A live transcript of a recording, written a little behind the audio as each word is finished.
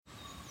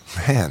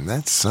Man,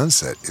 that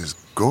sunset is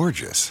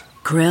gorgeous.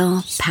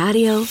 Grill,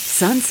 patio,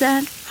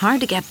 sunset.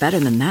 Hard to get better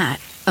than that.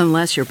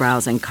 Unless you're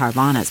browsing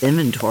Carvana's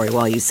inventory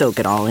while you soak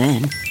it all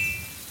in.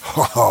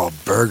 Oh,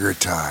 burger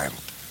time.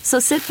 So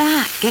sit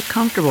back, get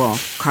comfortable.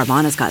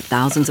 Carvana's got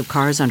thousands of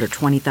cars under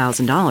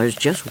 $20,000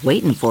 just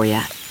waiting for you.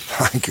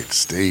 I could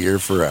stay here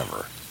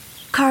forever.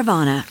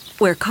 Carvana,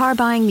 where car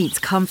buying meets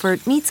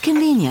comfort meets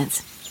convenience.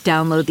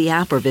 Download the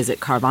app or visit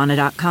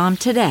Carvana.com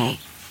today.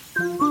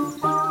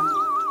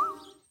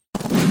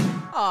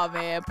 Oh,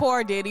 man,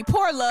 poor Diddy.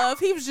 Poor Love.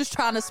 He was just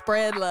trying to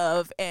spread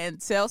love and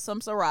sell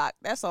some Ciroc.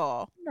 That's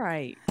all.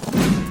 Right.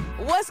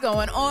 What's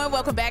going on?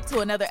 Welcome back to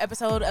another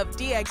episode of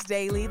DX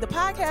Daily, the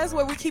podcast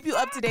where we keep you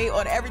up to date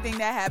on everything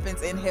that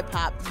happens in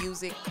hip-hop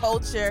music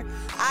culture.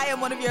 I am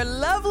one of your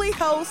lovely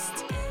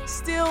hosts,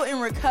 still in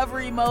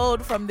recovery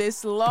mode from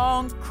this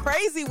long,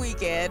 crazy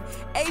weekend,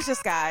 Asia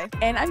Sky.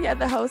 And I'm your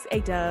other host,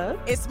 A-Dub.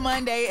 It's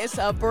Monday. It's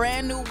a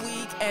brand new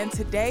week, and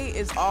today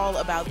is all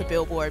about the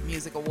Billboard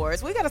Music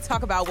Awards. We got to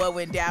talk about what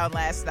went down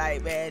last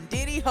night, man.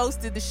 Diddy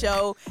hosted the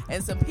show,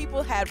 and some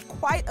people had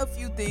quite a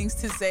few things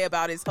to say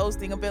about his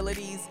hosting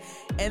abilities.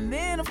 And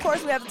then, of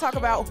course, we have to talk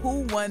about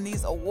who won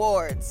these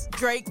awards.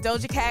 Drake,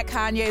 Doja Cat,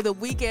 Kanye, The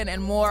Weeknd,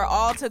 and more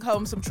all took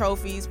home some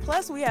trophies.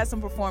 Plus, we had some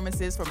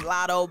performances from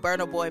Latto,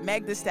 Burna Boy,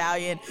 Meg Thee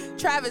Stallion,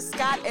 Travis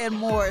Scott, and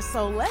more.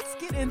 So let's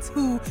get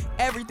into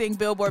everything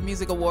Billboard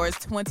Music Awards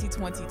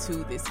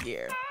 2022 this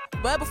year.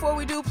 But before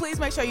we do, please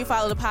make sure you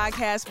follow the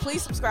podcast.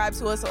 Please subscribe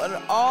to us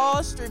on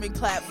all streaming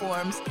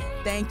platforms.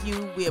 Thank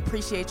you. We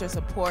appreciate your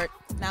support.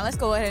 Now let's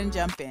go ahead and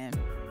jump in.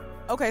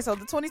 Okay, so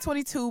the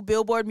 2022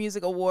 Billboard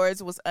Music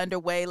Awards was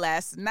underway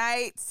last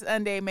night,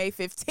 Sunday, May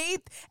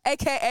 15th,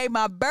 a.k.a.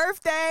 my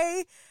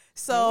birthday.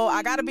 So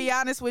I got to be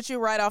honest with you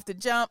right off the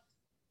jump.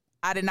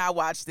 I did not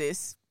watch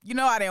this. You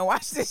know I didn't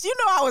watch this. You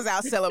know I was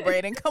out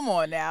celebrating. Come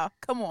on now.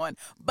 Come on.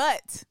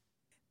 But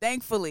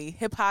thankfully,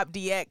 Hip Hop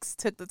DX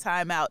took the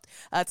time out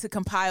to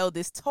compile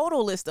this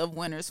total list of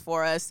winners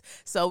for us.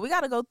 So we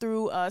got to go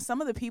through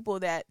some of the people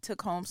that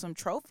took home some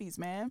trophies,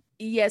 man.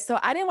 Yeah, so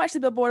I didn't watch the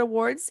Billboard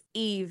Awards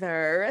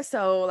either.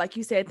 So like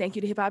you said, thank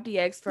you to Hip Hop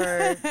DX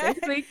for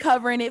basically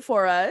covering it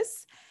for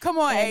us. Come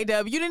on,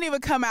 A-Dub. You didn't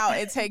even come out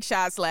and take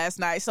shots last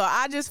night. So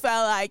I just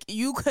felt like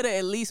you could have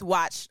at least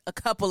watched a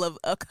couple of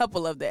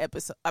the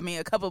episode. I mean,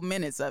 a couple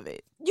minutes of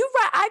it. You're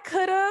right. I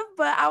could have,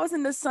 but I was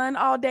in the sun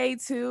all day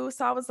too.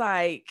 So I was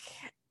like,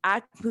 I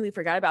completely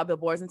forgot about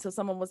billboards until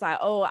someone was like,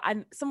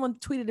 someone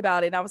tweeted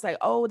about it. And I was like,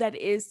 oh, that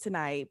is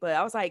tonight. But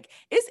I was like,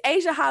 it's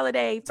Asia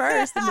Holiday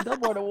first in the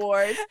Billboard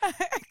Awards.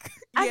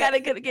 I got to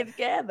get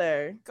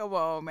together. Come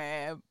on,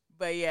 man.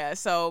 But yeah,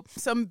 so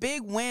some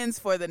big wins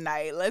for the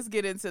night. Let's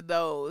get into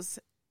those.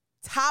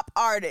 Top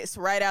artists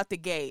right out the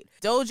gate.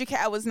 Doja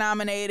Cat was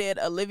nominated.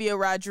 Olivia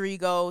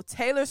Rodrigo,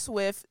 Taylor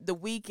Swift, The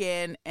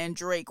Weeknd, and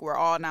Drake were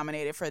all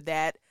nominated for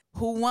that.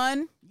 Who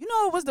won? You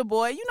know it was the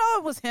boy. You know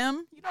it was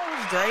him. You know it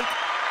was Drake.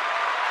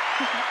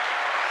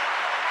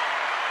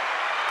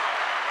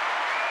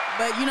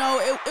 But, you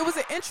know, it was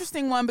an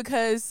interesting one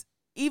because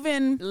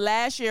even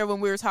last year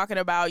when we were talking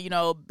about, you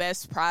know,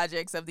 best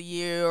projects of the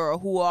year or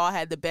who all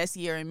had the best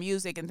year in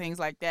music and things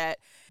like that,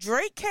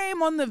 Drake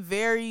came on the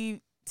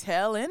very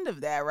tail end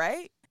of that,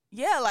 right?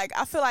 Yeah, like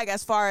I feel like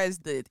as far as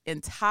the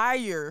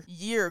entire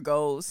year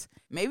goes,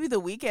 maybe The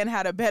Weeknd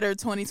had a better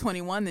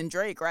 2021 than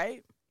Drake,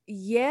 right?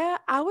 Yeah,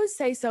 I would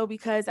say so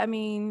because, I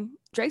mean,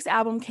 Drake's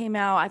album came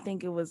out, I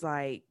think it was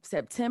like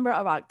September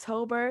or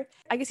October.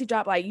 I guess he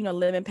dropped like, you know,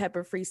 Lemon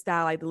Pepper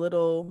Freestyle, like the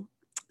little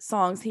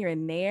songs here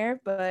and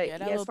there, but yeah,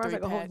 as far as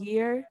like a whole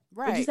year,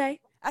 right? What'd you say?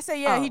 I said,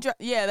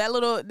 yeah, that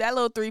little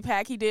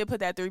 3-pack. He did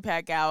put that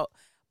 3-pack out,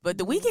 but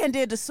The Weeknd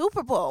did the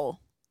Super Bowl.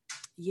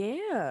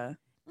 Yeah.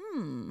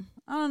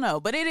 I don't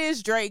know, but it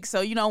is Drake, so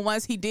you know,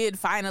 once he did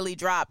finally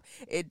drop,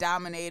 it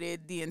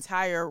dominated the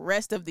entire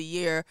rest of the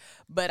year.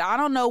 But I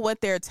don't know what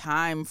their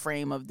time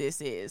frame of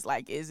this is.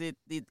 Like, is it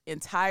the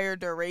entire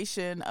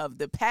duration of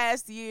the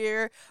past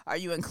year? Are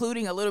you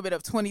including a little bit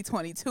of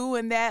 2022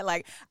 in that?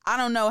 Like, I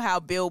don't know how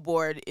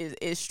Billboard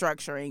is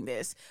structuring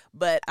this,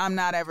 but I'm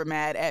not ever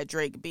mad at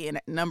Drake being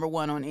number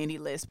one on any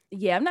list.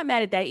 Yeah, I'm not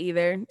mad at that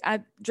either.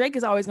 Drake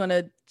is always going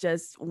to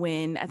just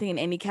win, I think, in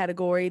any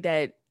category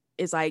that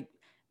is like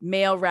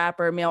male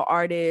rapper, male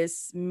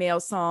artist, male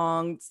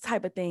songs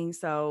type of thing.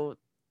 So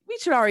we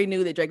should already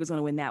knew that Drake was going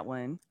to win that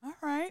one. All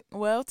right.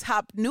 Well,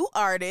 top new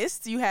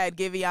artists, you had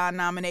Giveon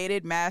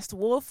nominated, Masked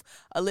Wolf,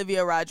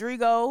 Olivia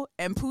Rodrigo,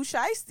 and Pooh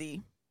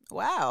Shiesty.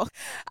 Wow.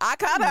 I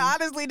kind of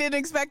honestly didn't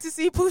expect to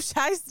see Pooh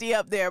Shiesty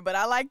up there, but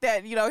I like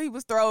that, you know, he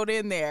was thrown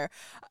in there.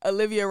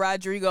 Olivia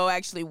Rodrigo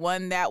actually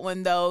won that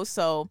one, though.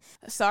 So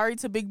sorry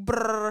to Big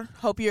Brr.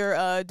 Hope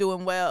you're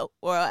doing well,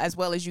 or as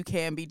well as you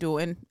can be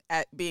doing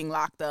at being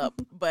locked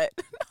up, but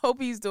hope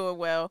he's doing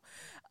well.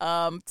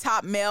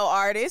 Top male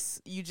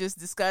artist, you just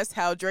discussed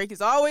how Drake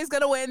is always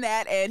going to win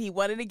that, and he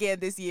won it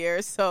again this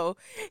year. So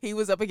he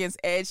was up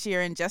against Ed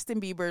Sheeran, Justin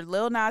Bieber,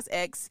 Lil Nas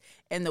X,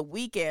 and The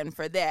Weeknd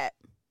for that.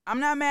 I'm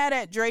not mad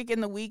at Drake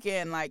and The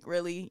Weeknd, like,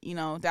 really, you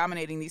know,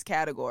 dominating these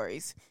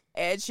categories.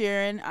 Ed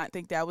Sheeran, I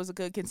think that was a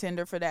good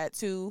contender for that,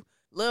 too.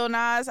 Lil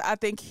Nas, I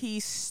think he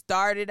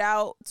started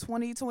out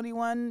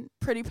 2021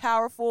 pretty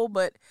powerful,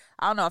 but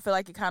I don't know. I feel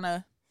like he kind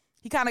of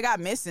got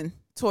missing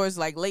towards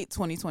like late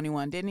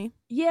 2021, didn't he?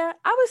 Yeah,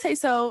 I would say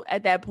so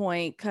at that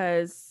point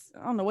because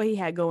I don't know what he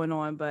had going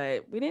on,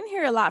 but we didn't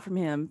hear a lot from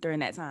him during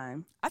that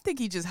time. I think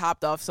he just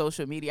hopped off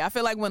social media. I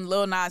feel like when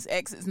Lil Nas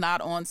X is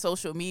not on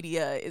social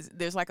media,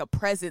 there's like a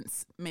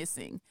presence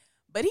missing.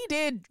 But he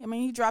did. I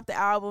mean, he dropped the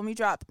album. He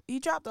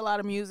dropped a lot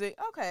of music.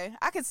 Okay,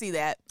 I can see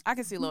that. I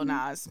can see Lil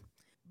Nas.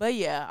 But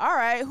yeah, all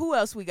right. Who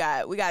else we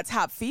got? We got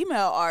top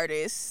female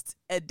artists: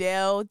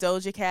 Adele,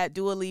 Doja Cat,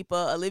 Dua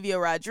Lipa, Olivia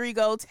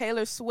Rodrigo,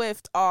 Taylor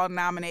Swift, all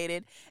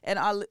nominated. And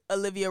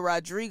Olivia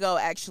Rodrigo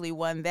actually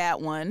won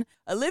that one.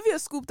 Olivia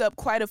scooped up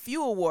quite a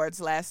few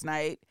awards last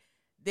night.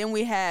 Then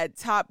we had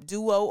top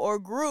duo or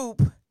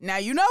group. Now,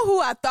 you know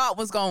who I thought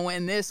was going to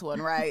win this one,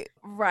 right?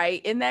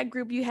 Right. In that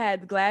group, you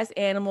had Glass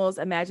Animals,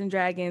 Imagine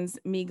Dragons,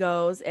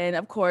 Migos, and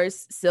of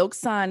course, Silk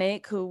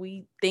Sonic, who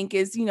we think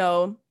is,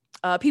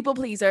 people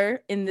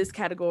pleaser in this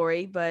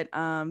category. But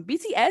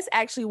BTS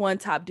actually won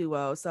top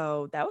duo.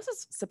 So that was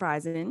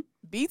surprising.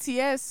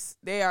 BTS,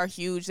 they are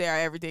huge. They are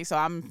everything. So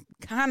I'm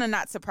kind of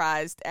not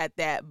surprised at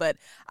that. But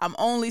I'm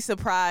only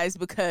surprised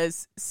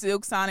because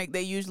Silk Sonic,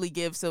 they usually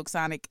give Silk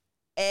Sonic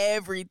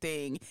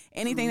everything.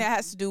 Anything that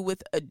has to do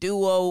with a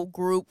duo,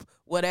 group,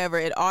 whatever,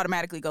 it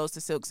automatically goes to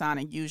Silk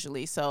Sonic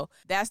usually. So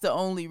that's the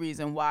only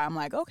reason why I'm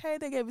like, okay,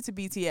 they gave it to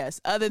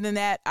BTS. Other than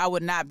that, I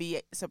would not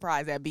be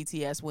surprised at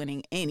BTS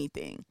winning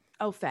anything.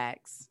 Oh,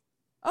 facts.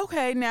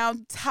 Okay, now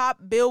top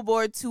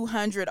Billboard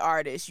 200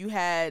 artists. You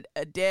had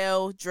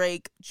Adele,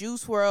 Drake,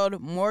 Juice WRLD,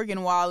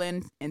 Morgan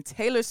Wallen, and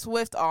Taylor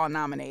Swift all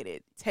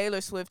nominated.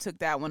 Taylor Swift took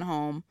that one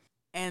home.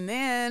 And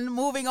then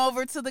moving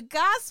over to the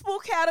gospel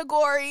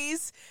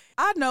categories,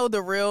 I know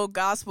the real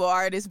gospel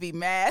artists be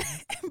mad,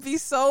 be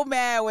so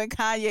mad when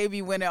Kanye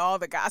be winning all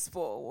the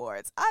gospel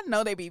awards. I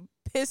know they be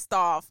pissed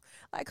off.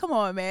 Like, come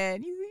on,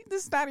 man.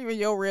 This is not even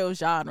your real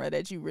genre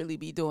that you really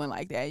be doing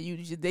like that.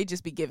 They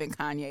just be giving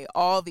Kanye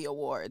all the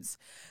awards.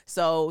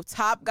 So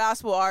top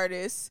gospel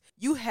artists,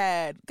 you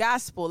had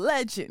gospel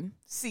legend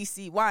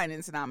CeCe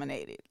Winans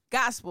nominated.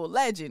 Gospel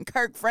legend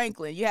Kirk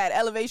Franklin. You had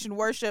Elevation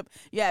Worship.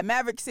 You had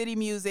Maverick City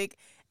Music.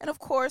 And of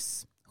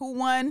course, who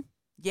won?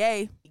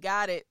 Ye. You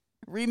got it.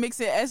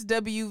 Remixing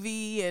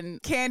SWV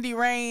and Candy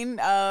Rain,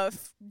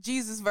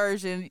 Jesus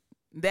version.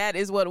 That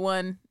is what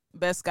won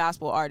Best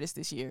Gospel Artist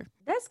this year.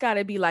 That's got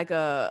to be like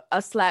a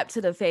slap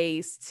to the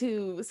face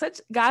to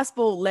such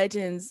gospel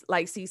legends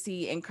like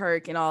CeCe and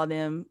Kirk and all of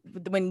them.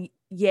 When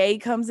Ye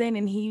comes in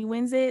and he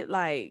wins it,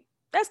 like,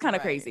 that's kind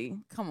of crazy.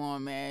 Come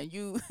on, man.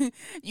 You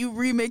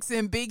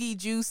remixing Biggie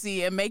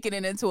Juicy and making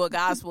it into a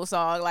gospel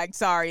song. Like,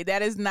 sorry,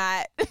 that's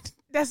not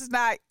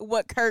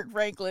what Kirk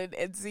Franklin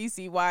and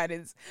CeCe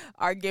Winans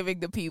are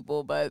giving the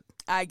people, but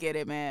I get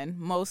it, man.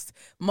 Most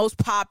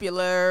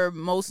popular,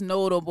 most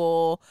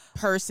notable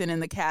person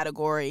in the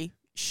category,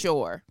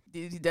 sure.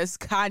 Does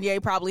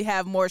Kanye probably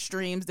have more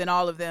streams than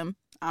all of them?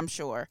 I'm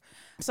sure.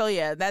 So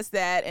yeah, that's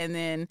that. And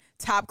then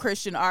top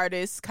Christian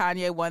artist,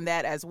 Kanye won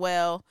that as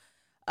well.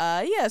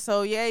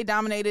 So Ye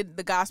dominated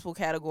the gospel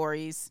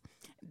categories.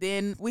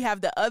 Then we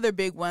have the other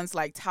big ones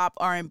like top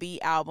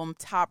R&B album,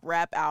 top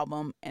rap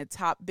album, and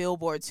top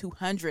Billboard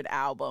 200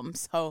 album.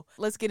 So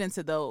let's get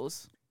into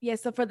those. Yeah,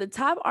 so for the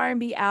top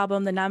R&B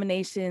album, the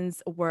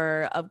nominations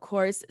were, of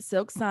course,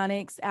 Silk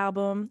Sonic's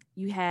album.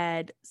 You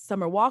had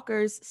Summer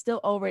Walker's Still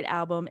Over It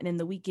album, and then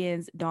The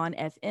Weeknd's Dawn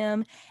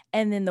FM.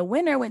 And then the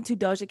winner went to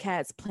Doja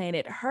Cat's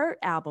Planet Her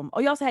album. Oh,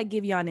 you also had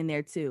Giveon in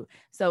there too.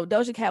 So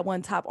Doja Cat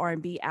won top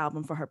R&B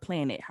album for her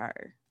Planet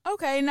Her.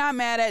 Okay, not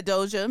mad at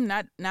Doja.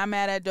 Not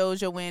mad at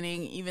Doja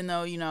winning, even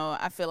though,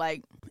 I feel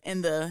like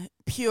in the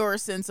pure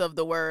sense of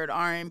the word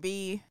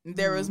R&B,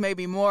 there was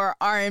maybe more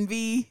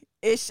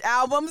R&B-ish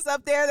albums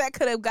up there that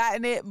could have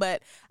gotten it.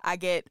 But I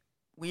get,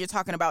 when you're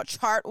talking about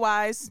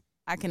chart-wise,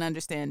 I can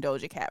understand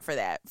Doja Cat for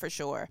that, for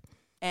sure.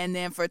 And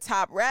then for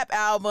top rap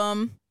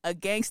album, A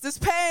Gangsta's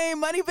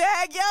Pain,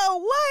 Moneybagg. Yo,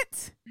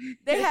 what?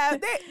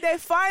 They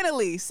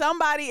finally,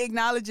 somebody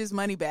acknowledges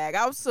Moneybagg.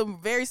 I was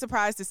very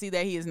surprised to see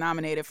that he is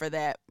nominated for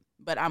that.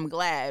 But I'm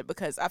glad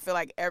because I feel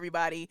like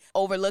everybody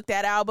overlooked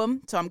that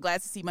album. So I'm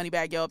glad to see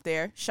Moneybagg Yo up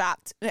there.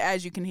 Shocked,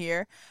 as you can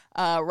hear.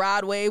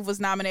 Rod Wave was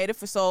nominated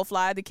for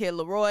Soulfly, The Kid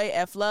Laroi,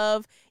 F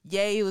Love.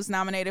 Ye was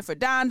nominated for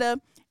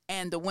Donda.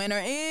 And the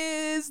winner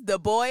is the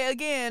boy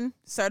again,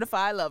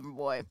 Certified Lover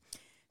Boy.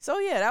 So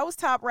yeah, that was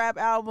top rap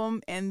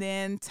album. And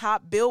then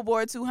top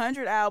Billboard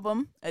 200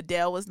 album,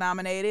 Adele was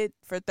nominated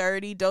for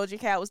 30. Doja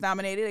Cat was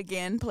nominated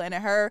again,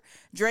 Planet Her.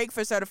 Drake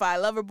for Certified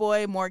Lover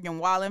Boy. Morgan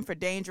Wallen for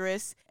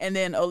Dangerous. And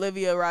then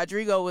Olivia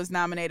Rodrigo was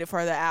nominated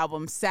for the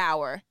album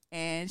Sour.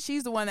 And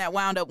she's the one that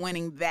wound up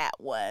winning that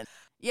one.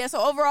 Yeah,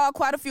 so overall,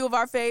 quite a few of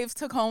our faves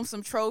took home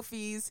some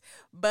trophies.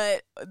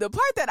 But the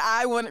part that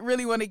I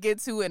really want to get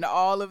to in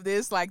all of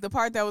this, like the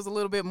part that was a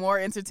little bit more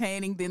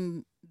entertaining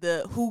than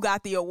the who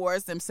got the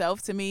awards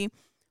themselves to me,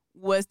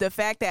 was the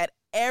fact that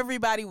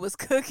everybody was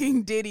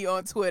cooking Diddy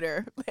on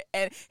Twitter,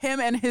 and him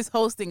and his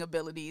hosting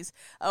abilities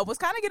was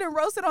kind of getting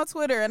roasted on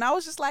Twitter. And I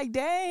was just like,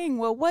 dang,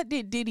 well, what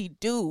did Diddy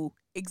do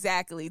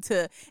exactly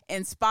to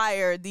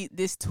inspire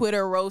this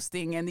Twitter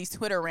roasting and these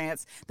Twitter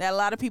rants that a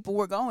lot of people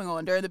were going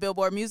on during the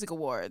Billboard Music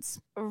Awards?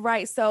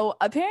 Right. So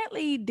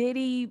apparently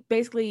Diddy,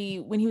 basically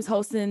when he was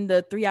hosting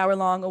the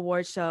 3-hour-long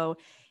award show,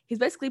 he's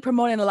basically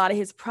promoting a lot of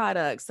his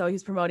products. So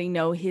he's promoting,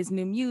 his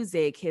new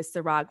music, his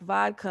Ciroc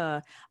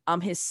vodka,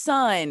 his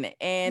son,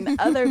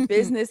 and other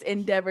business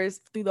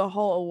endeavors through the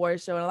whole award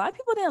show. And a lot of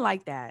people didn't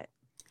like that.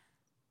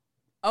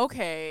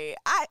 Okay,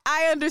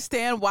 I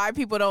understand why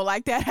people don't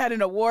like that at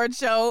an award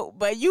show,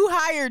 but you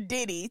hired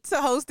Diddy to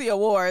host the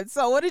awards.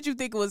 So what did you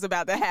think was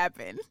about to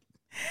happen?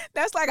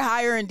 That's like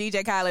hiring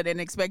DJ Khaled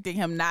and expecting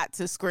him not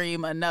to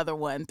scream another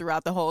one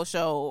throughout the whole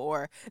show,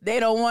 or they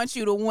don't want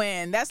you to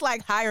win. That's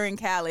like hiring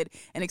Khaled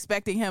and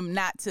expecting him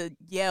not to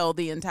yell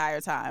the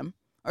entire time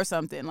or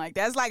something. Like,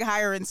 that's like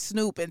hiring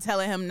Snoop and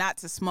telling him not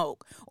to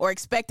smoke or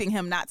expecting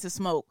him not to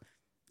smoke.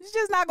 It's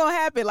just not going to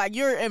happen. Like,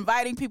 you're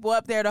inviting people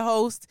up there to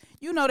host.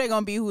 You know they're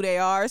going to be who they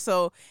are.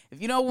 So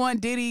if you don't want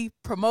Diddy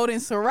promoting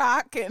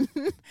Ciroc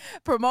and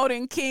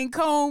promoting King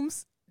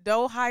Combs,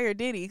 don't hire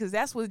Diddy, because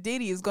that's what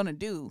Diddy is going to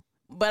do.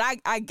 But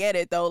I get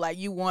it, though. Like,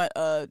 you want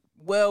a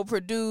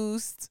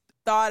well-produced,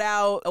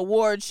 thought-out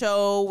award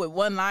show with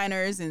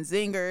one-liners and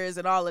zingers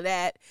and all of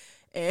that.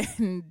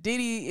 And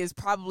Diddy is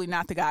probably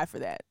not the guy for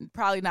that.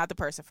 Probably not the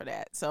person for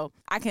that. So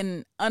I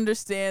can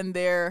understand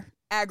their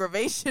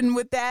aggravation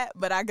with that,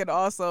 but I could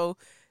also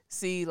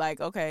see, like,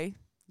 okay,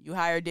 you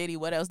hired Diddy.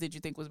 What else did you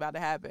think was about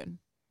to happen?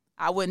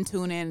 I wouldn't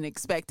tune in and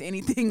expect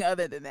anything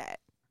other than that.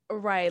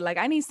 Right. Like,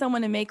 I need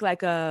someone to make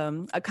like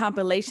a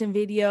compilation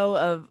video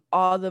of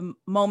all the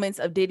moments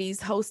of Diddy's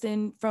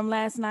hosting from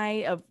last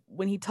night, of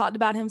when he talked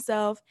about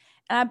himself.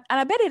 And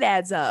I bet it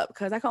adds up,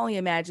 because I can only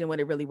imagine what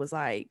it really was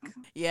like.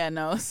 Yeah,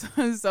 no,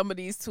 some of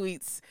these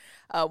tweets,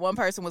 one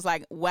person was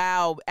like,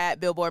 wow,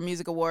 at Billboard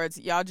Music Awards,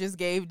 y'all just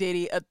gave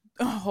Diddy a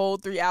whole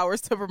 3 hours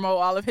to promote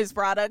all of his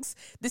products.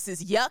 This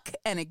is yuck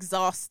and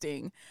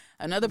exhausting.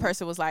 Another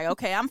person was like,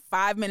 okay, I'm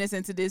 5 minutes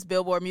into this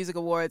Billboard Music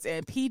Awards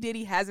and P.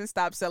 Diddy hasn't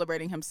stopped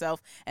celebrating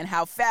himself and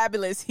how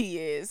fabulous he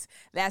is.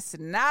 That's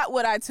not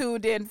what I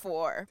tuned in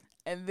for.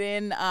 And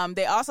then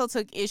they also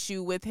took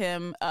issue with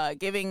him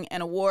giving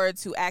an award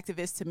to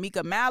activist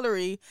Tamika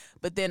Mallory,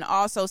 but then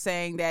also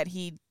saying that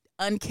he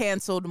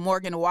uncanceled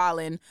Morgan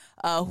Wallen,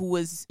 who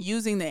was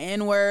using the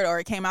N-word, or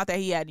it came out that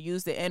he had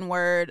used the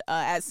N-word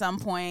at some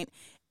point.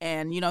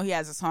 And, he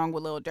has a song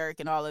with Lil Durk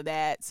and all of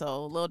that.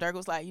 So Lil Durk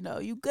was like,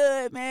 you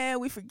good, man.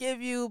 We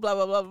forgive you, blah,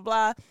 blah, blah, blah,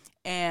 blah.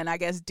 And I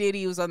guess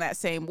Diddy was on that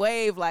same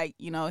wave. Like,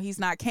 he's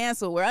not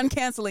canceled. We're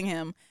uncanceling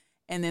him.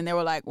 And then they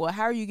were like, well,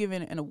 how are you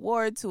giving an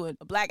award to a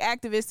black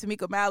activist,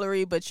 Tamika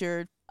Mallory, but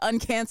you're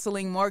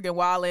uncanceling Morgan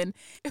Wallen?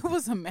 It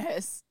was a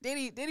mess.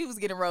 Diddy was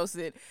getting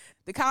roasted.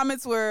 The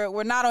comments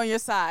were not on your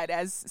side,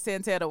 as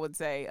Santana would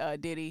say,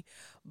 Diddy.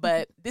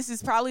 But this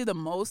is probably the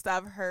most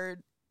I've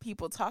heard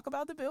people talk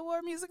about the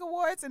Billboard Music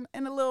Awards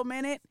in a little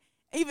minute.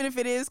 Even if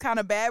it is kind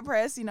of bad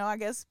press, I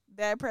guess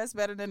bad press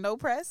better than no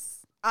press.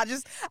 I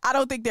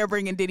don't think they're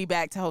bringing Diddy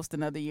back to host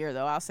another year,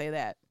 though. I'll say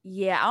that.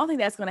 Yeah, I don't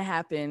think that's going to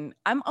happen.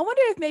 I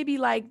wonder if maybe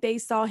like they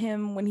saw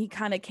him when he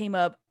kind of came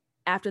up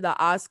after the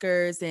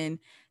Oscars and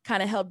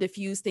kind of helped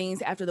diffuse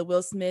things after the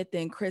Will Smith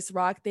and Chris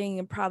Rock thing,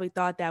 and probably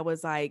thought that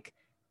was like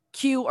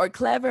cute or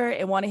clever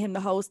and wanted him to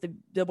host the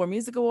Billboard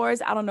Music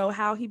Awards. I don't know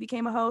how he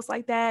became a host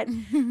like that.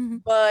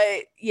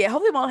 But yeah,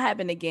 hopefully it won't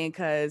happen again,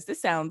 because this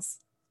sounds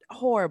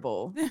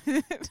horrible.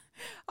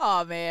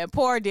 Oh man,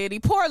 poor Diddy,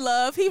 poor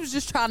love. He was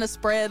just trying to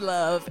spread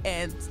love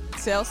and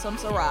sell some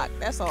Ciroc.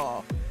 That's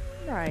all.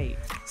 Right.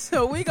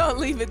 So we're going to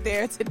leave it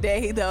there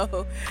today,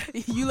 though.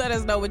 You let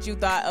us know what you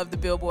thought of the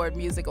Billboard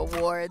Music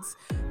Awards.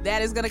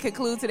 That is going to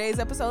conclude today's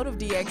episode of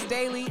DX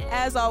Daily.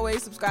 As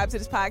always, subscribe to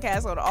this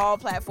podcast on all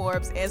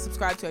platforms and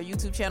subscribe to our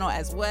YouTube channel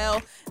as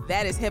well.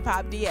 That is Hip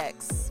Hop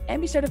DX.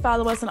 And be sure to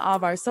follow us on all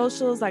of our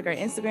socials, like our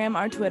Instagram,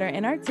 our Twitter,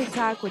 and our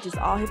TikTok, which is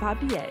all Hip Hop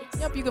DX.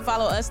 Yep, you can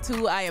follow us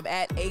too. I am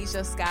at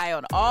Asia Sky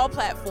on all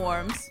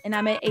platforms. And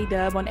I'm at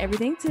A-Dub on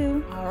everything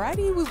too.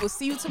 Alrighty, we will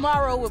see you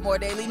tomorrow with more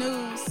daily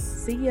news.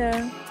 See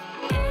ya.